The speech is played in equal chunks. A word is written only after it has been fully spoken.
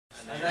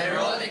An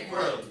ironic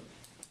world.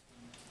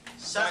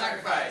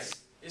 Sacrifice.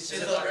 Is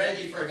it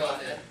already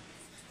forgotten?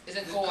 Is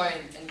it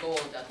coin and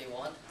gold that they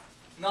want?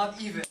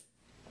 Not even.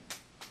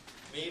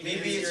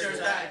 Maybe it's your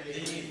time they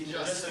need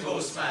just to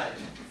go mad.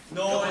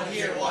 No one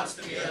here wants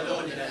to be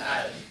alone in an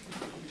ad.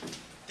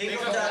 Think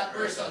of that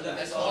person that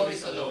is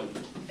always alone.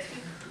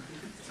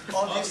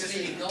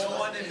 Obviously, no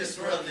one in this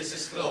world is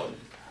his clone.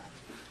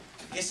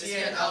 Is he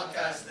an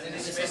outcast and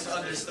is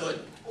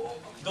misunderstood?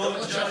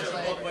 Don't judge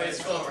a book by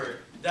its cover.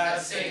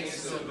 That saying is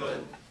so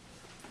good.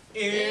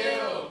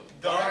 Ew!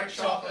 Dark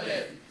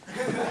chocolate!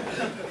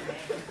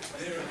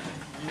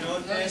 You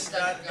notice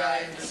that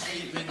guy in the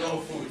street with no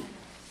food.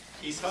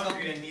 He's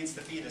hungry and needs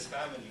to feed his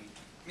family.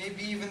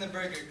 Maybe even a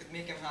burger could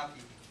make him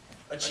happy.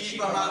 A cheap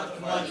amount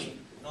of money.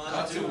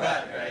 Not too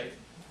bad, right?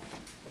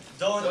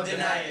 Don't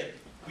deny it.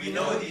 We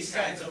know these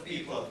kinds of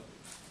people.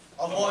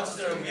 A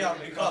monster we have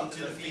become to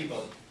the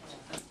feeble.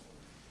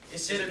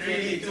 Is it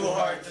really too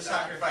hard to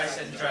sacrifice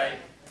and try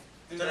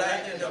to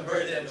lighten the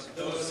burden of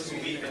those who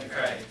weep and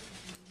cry?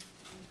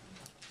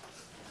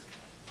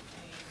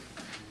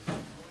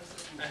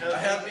 A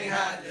helping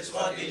hand is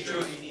what they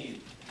truly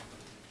need.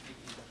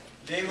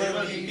 They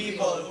will be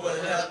people who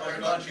will help our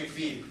country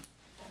feed.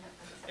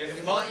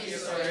 If money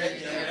is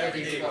already an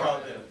everyday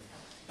problem,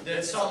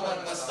 then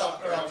someone must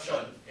stop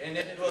corruption, and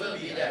it will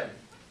be them.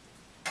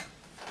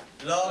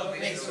 Love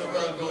makes the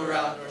world go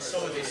round, or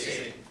so they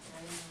say.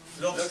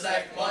 Looks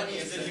like money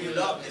is the new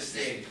love this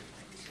day.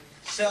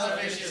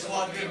 Selfish is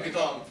what we've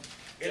become.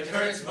 It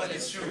hurts, but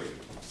it's true.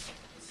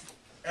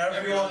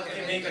 Everyone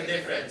can make a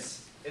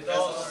difference. It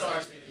all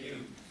starts with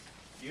you.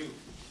 You.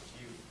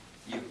 You.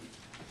 You.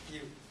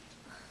 You.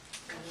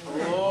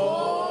 Oh!